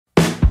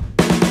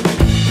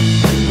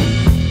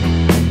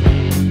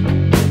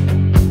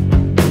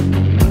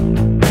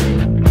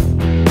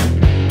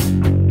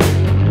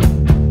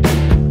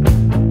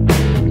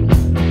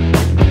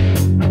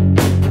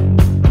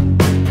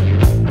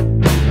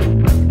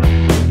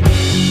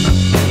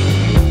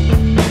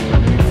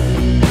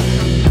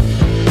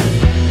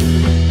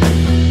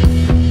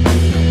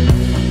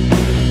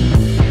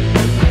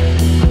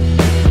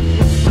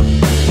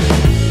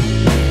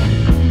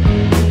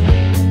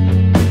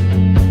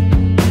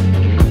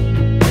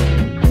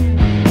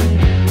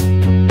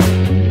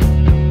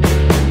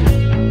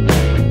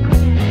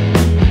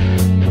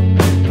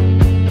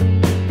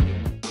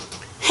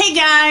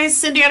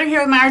Cindy Utter here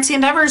with my artsy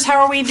endeavors.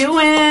 How are we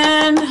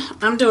doing?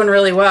 I'm doing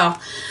really well.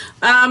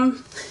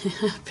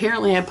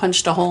 Apparently I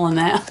punched a hole in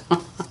that. A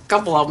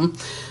couple of them.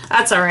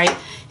 That's all right.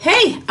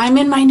 Hey, I'm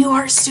in my new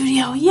art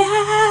studio.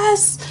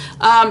 Yes.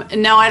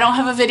 No, I don't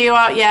have a video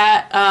out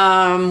yet.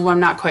 Well,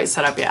 I'm not quite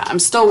set up yet.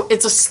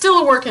 It's still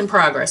a work in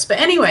progress. But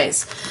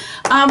anyways,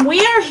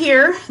 we are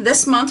here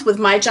this month with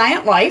My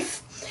Giant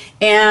Life.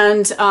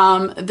 And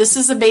this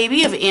is a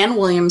baby of Ann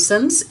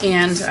Williamson's,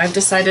 and I've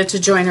decided to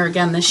join her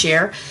again this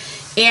year.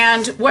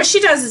 And what she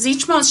does is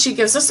each month she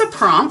gives us a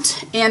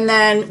prompt, and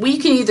then we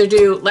can either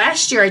do,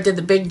 last year I did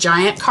the big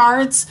giant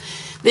cards.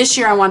 This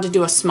year I wanted to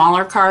do a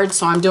smaller card,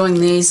 so I'm doing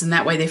these, and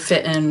that way they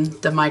fit in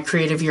the My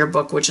Creative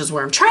Yearbook, which is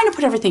where I'm trying to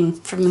put everything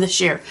from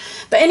this year.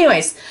 But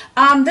anyways,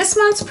 this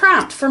month's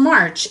prompt for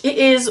March, it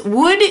is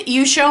Would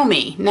You Show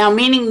Me? Now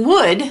meaning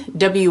would,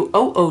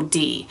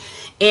 W-O-O-D.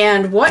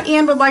 And what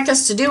Ann would like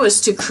us to do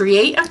is to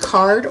create a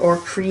card or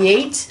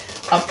create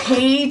a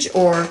page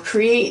or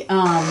create,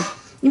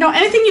 you know,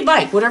 anything you'd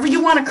like, whatever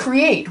you want to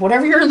create,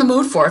 whatever you're in the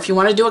mood for. If you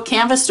want to do a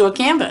canvas, do a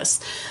canvas.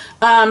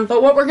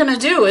 But what we're going to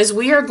do is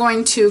we are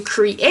going to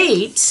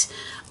create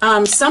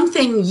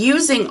something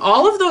using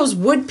all of those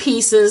wood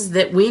pieces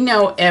that we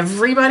know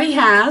everybody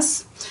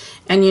has.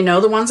 And you know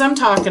the ones I'm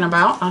talking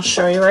about. I'll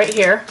show you right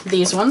here,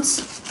 these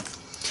ones.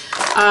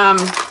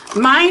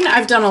 Mine,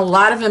 I've done a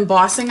lot of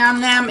embossing on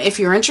them. If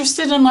you're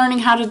interested in learning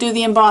how to do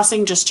the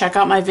embossing, just check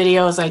out my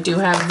videos. I do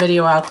have a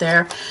video out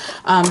there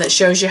that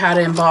shows you how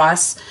to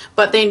emboss.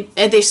 But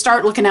they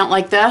start looking out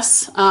like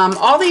this.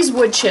 All these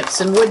wood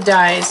chips and wood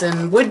dies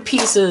and wood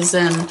pieces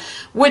and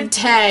wood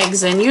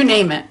tags and you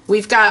name it.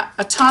 We've got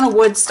a ton of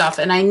wood stuff,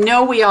 and I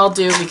know we all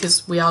do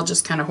because we all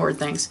just kind of hoard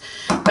things.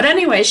 But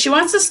anyway, she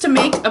wants us to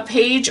make a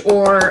page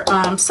or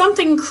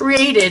something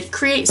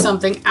create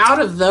something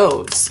out of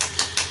those.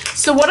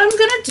 So what I'm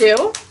going to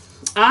do,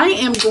 I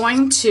am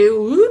going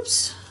to,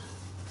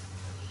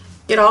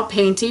 get all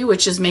painty,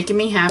 which is making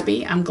me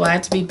happy. I'm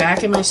glad to be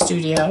back in my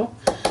studio.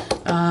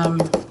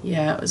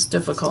 Yeah, it was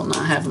difficult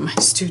not having my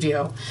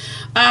studio.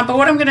 But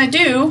what I'm going to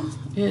do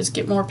is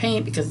get more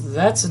paint because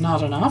that's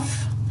not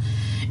enough.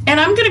 And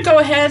I'm going to go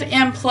ahead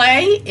and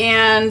play,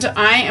 and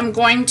I am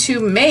going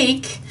to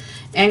make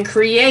and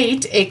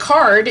create a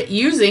card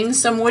using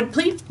some wood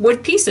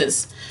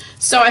pieces.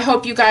 So I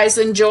hope you guys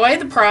enjoy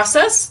the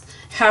process.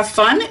 Have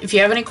fun. If you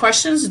have any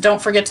questions,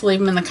 don't forget to leave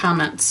them in the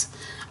comments.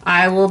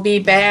 I will be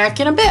back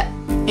in a bit.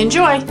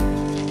 Enjoy.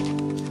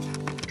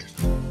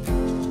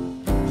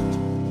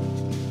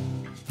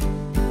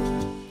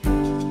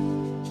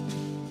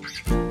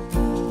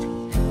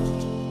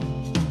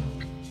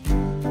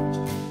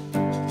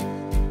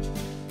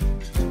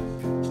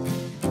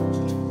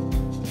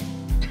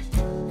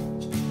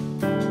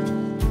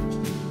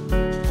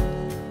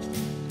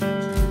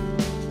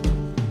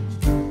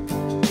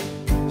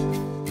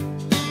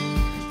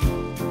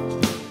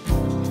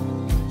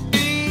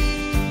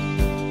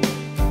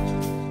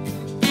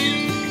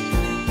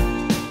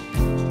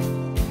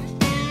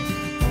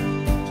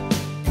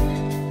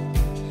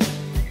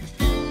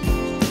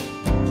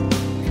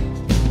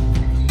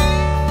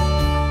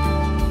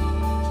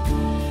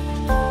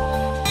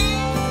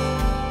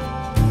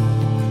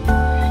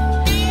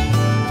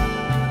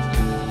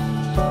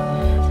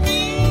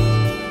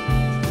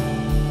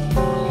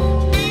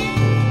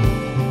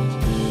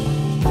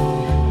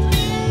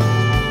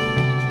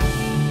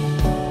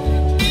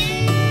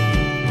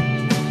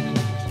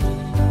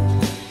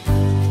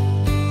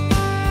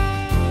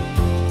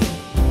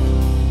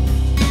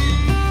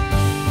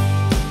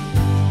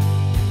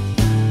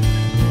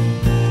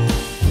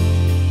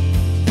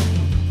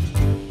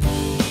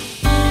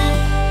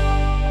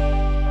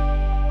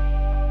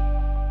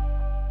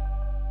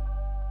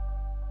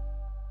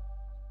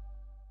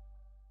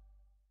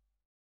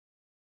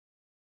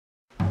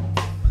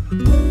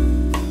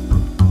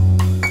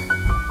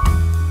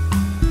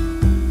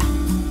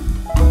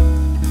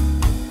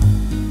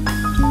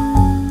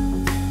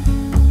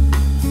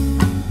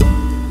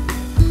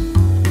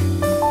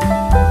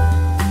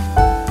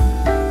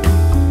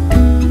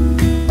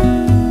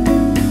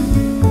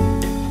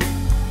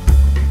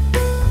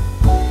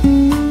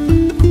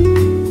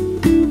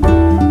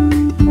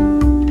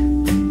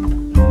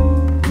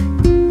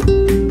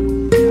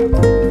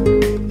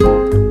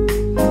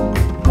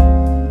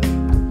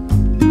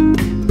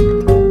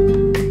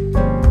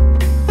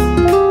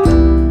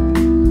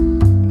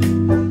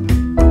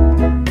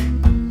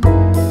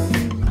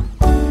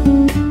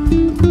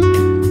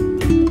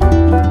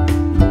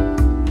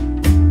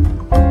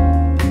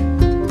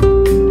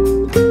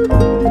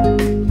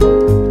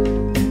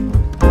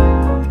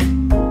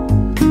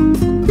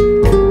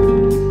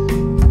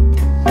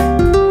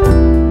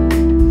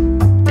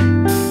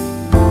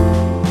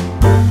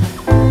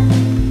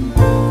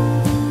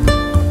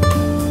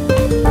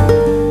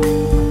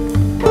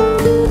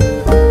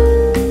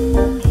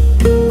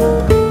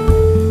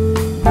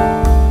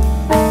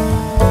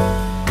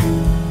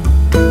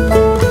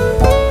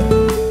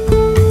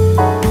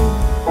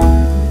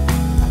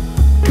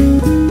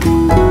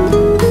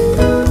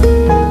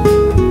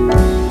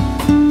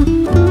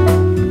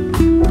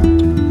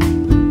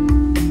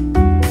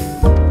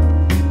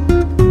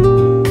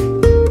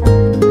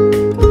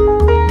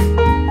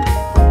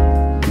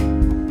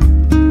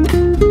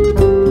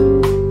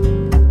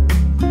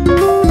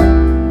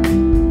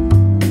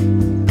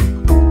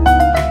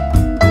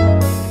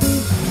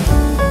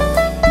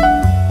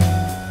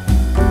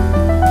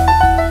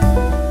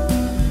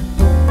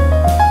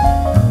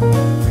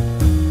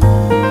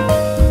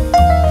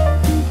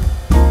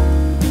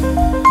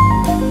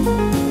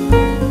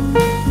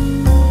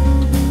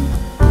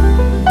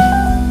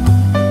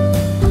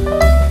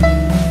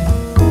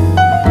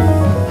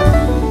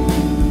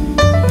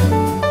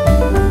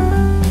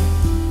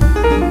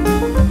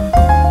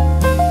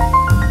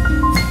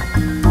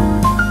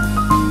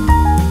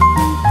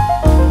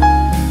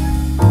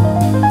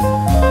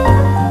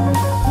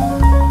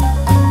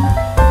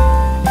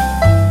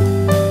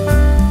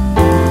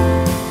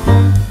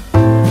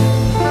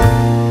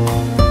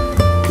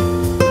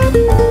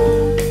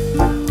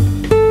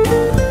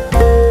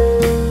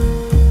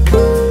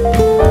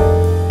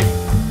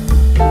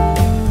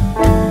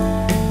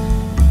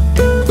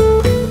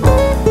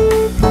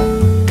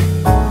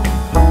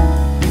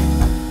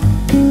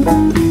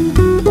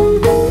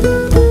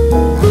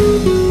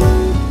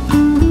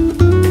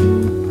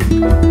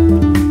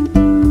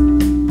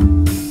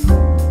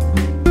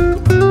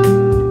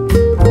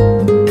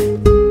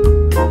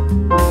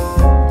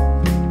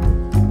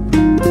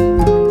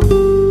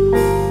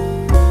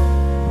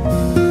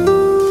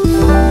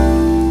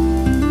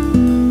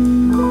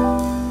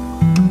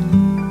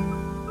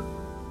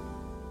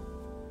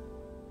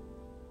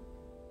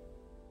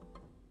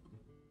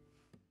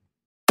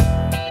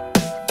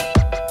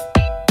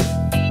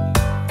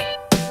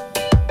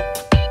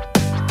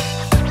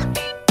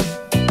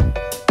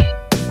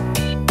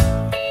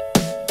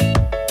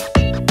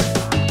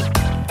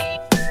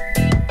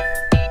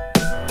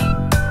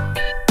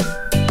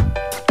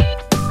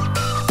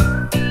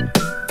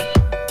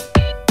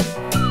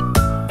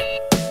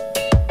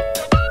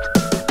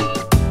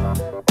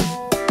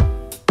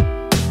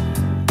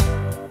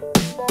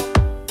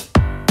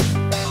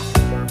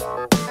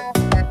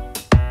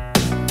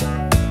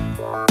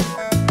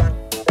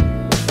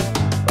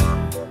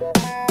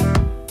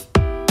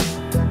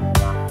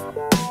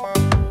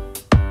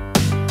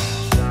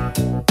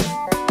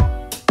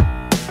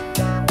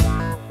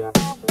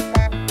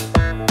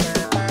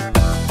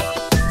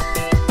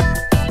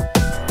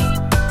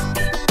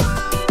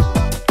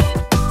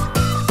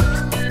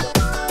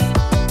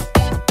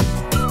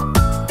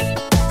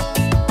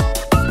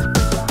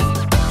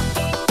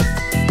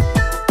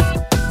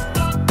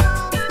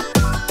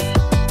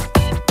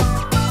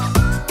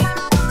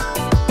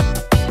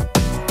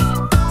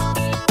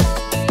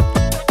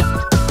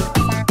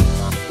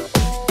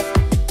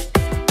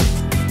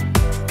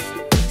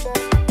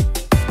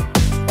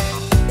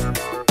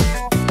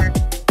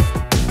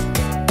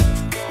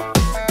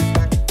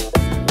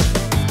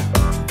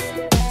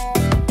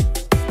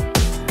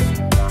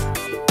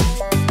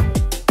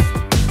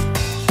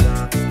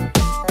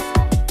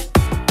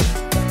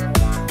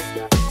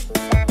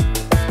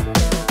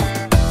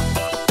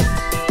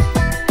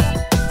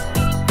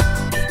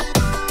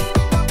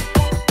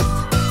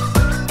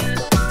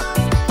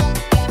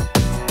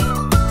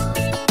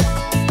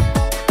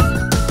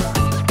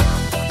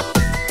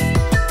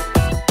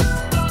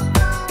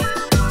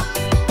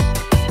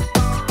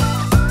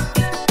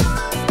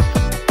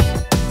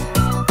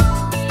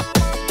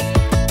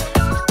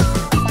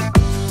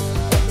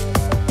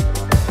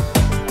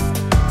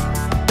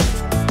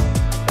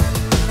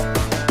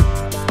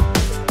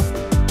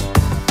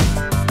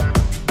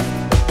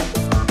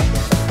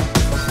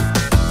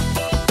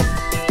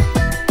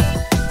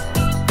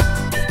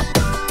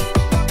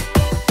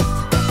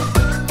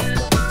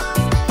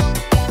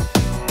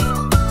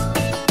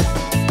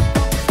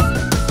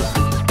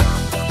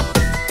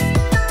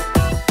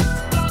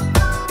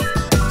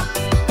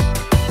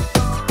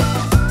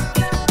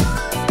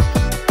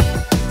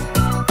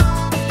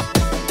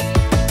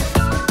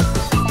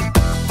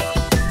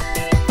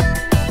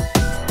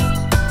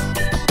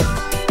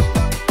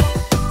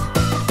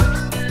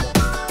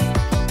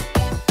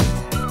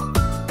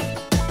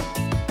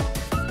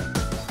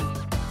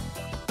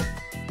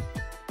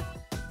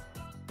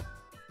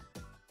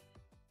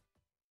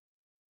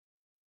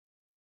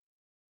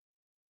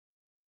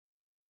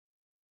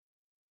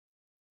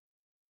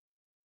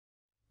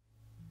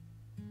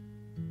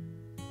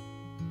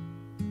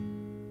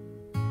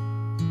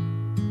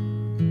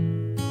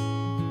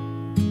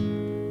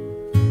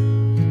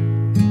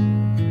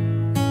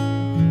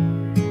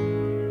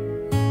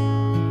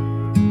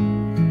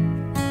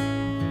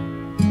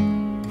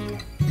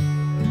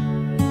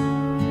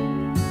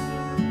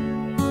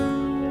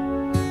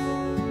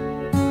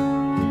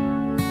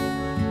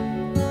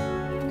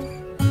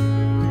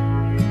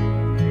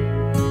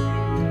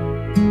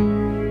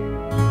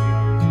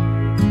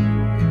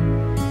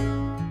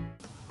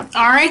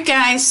 right,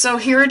 guys, so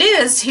here it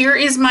is. Here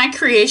is my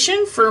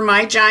creation for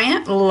my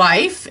giant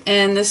life,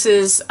 and this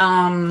is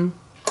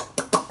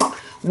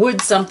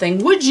would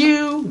something. Would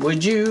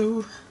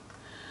you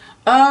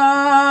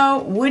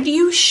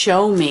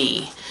show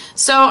me?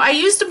 So I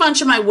used a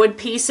bunch of my wood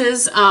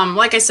pieces.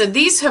 Like I said,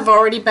 these have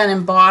already been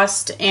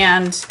embossed,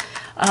 and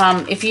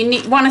if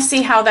you want to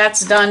see how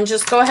that's done,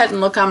 just go ahead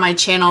and look on my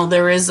channel.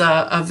 There is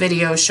a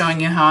video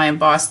showing you how I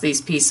emboss these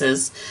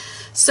pieces.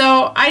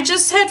 So I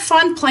just had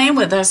fun playing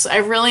with this. I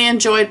really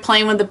enjoyed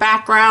playing with the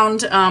background,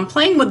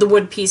 playing with the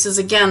wood pieces,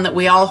 again, that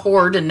we all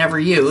hoard and never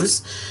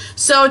use.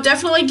 So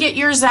definitely get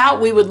yours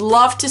out. We would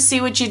love to see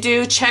what you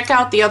do. Check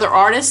out the other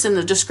artists in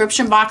the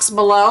description box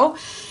below.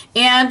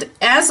 And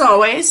as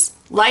always,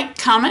 like,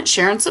 comment,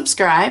 share, and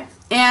subscribe,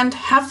 and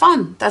have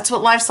fun. That's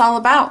what life's all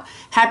about.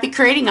 Happy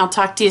creating. I'll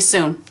talk to you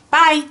soon.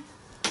 Bye.